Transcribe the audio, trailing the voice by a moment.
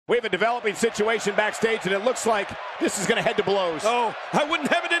We have a developing situation backstage, and it looks like this is going to head to blows. Oh, I wouldn't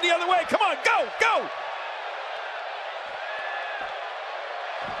have it any other way. Come on, go, go!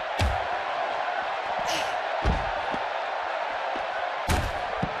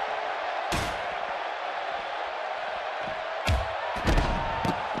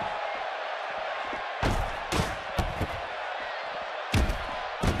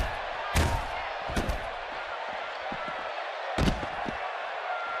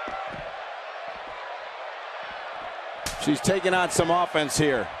 She's taking on some offense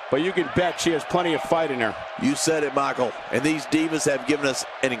here, but you can bet she has plenty of fight in her. You said it, Michael. And these divas have given us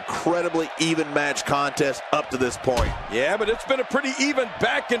an incredibly even match contest up to this point. Yeah, but it's been a pretty even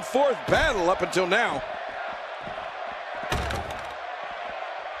back and forth battle up until now.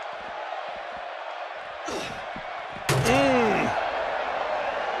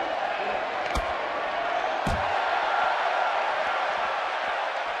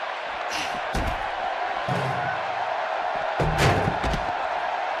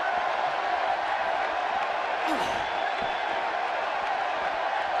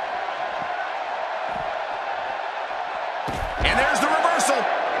 And there's the reversal.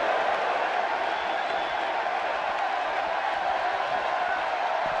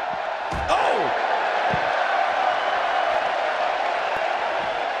 Oh!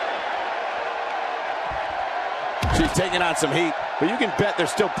 She's taking on some heat, but you can bet there's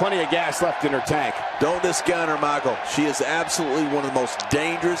still plenty of gas left in her tank. Don't discount her, Michael. She is absolutely one of the most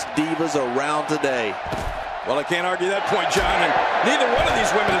dangerous divas around today. Well, I can't argue that point, John, and neither one of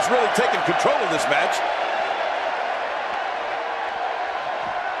these women has really taken control of this match.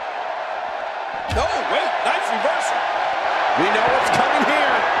 No, wait, nice reversal. We know what's coming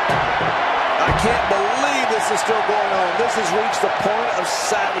here. I can't believe this is still going on. This has reached the point of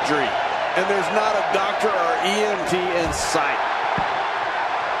savagery, and there's not a doctor or EMT in sight.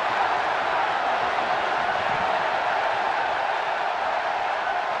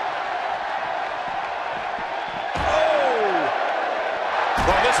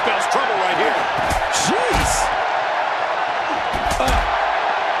 Well, this spells trouble right here. Jeez.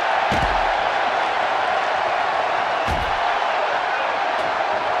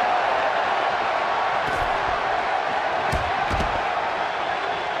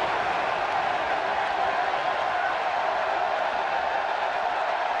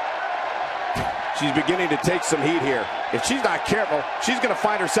 She's beginning to take some heat here. If she's not careful, she's going to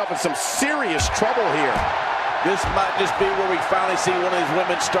find herself in some serious trouble here. This might just be where we finally see one of these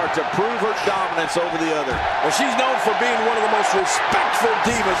women start to prove her dominance over the other. Well, she's known for being one of the most respectful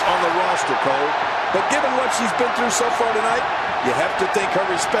divas on the roster, Cole. But given what she's been through so far tonight, you have to think her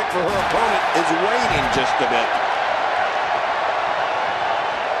respect for her opponent is waning just a bit.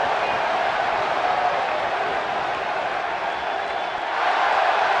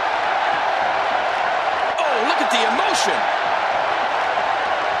 Oh, look at the emotion.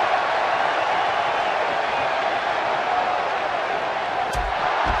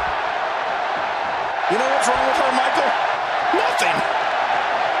 You know what's wrong with her, Michael? Nothing.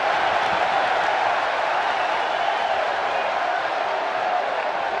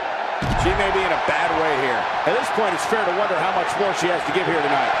 She may be in a bad way here. At this point, it's fair to wonder how much more she has to give here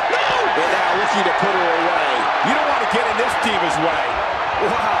tonight. No! And now looking to put her away. You don't want to get in this diva's way.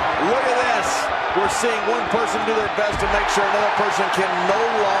 Wow, look at this. We're seeing one person do their best to make sure another person can no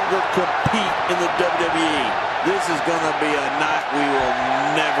longer compete in the WWE. This is going to be a night we will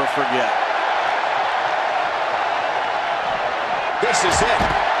never forget. This is it.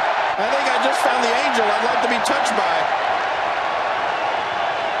 I think I just found the angel I'd like to be touched by.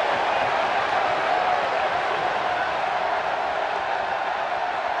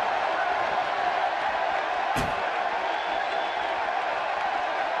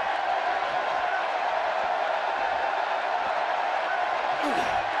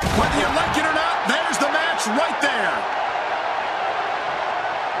 Whether you like it or not, there's the match right there.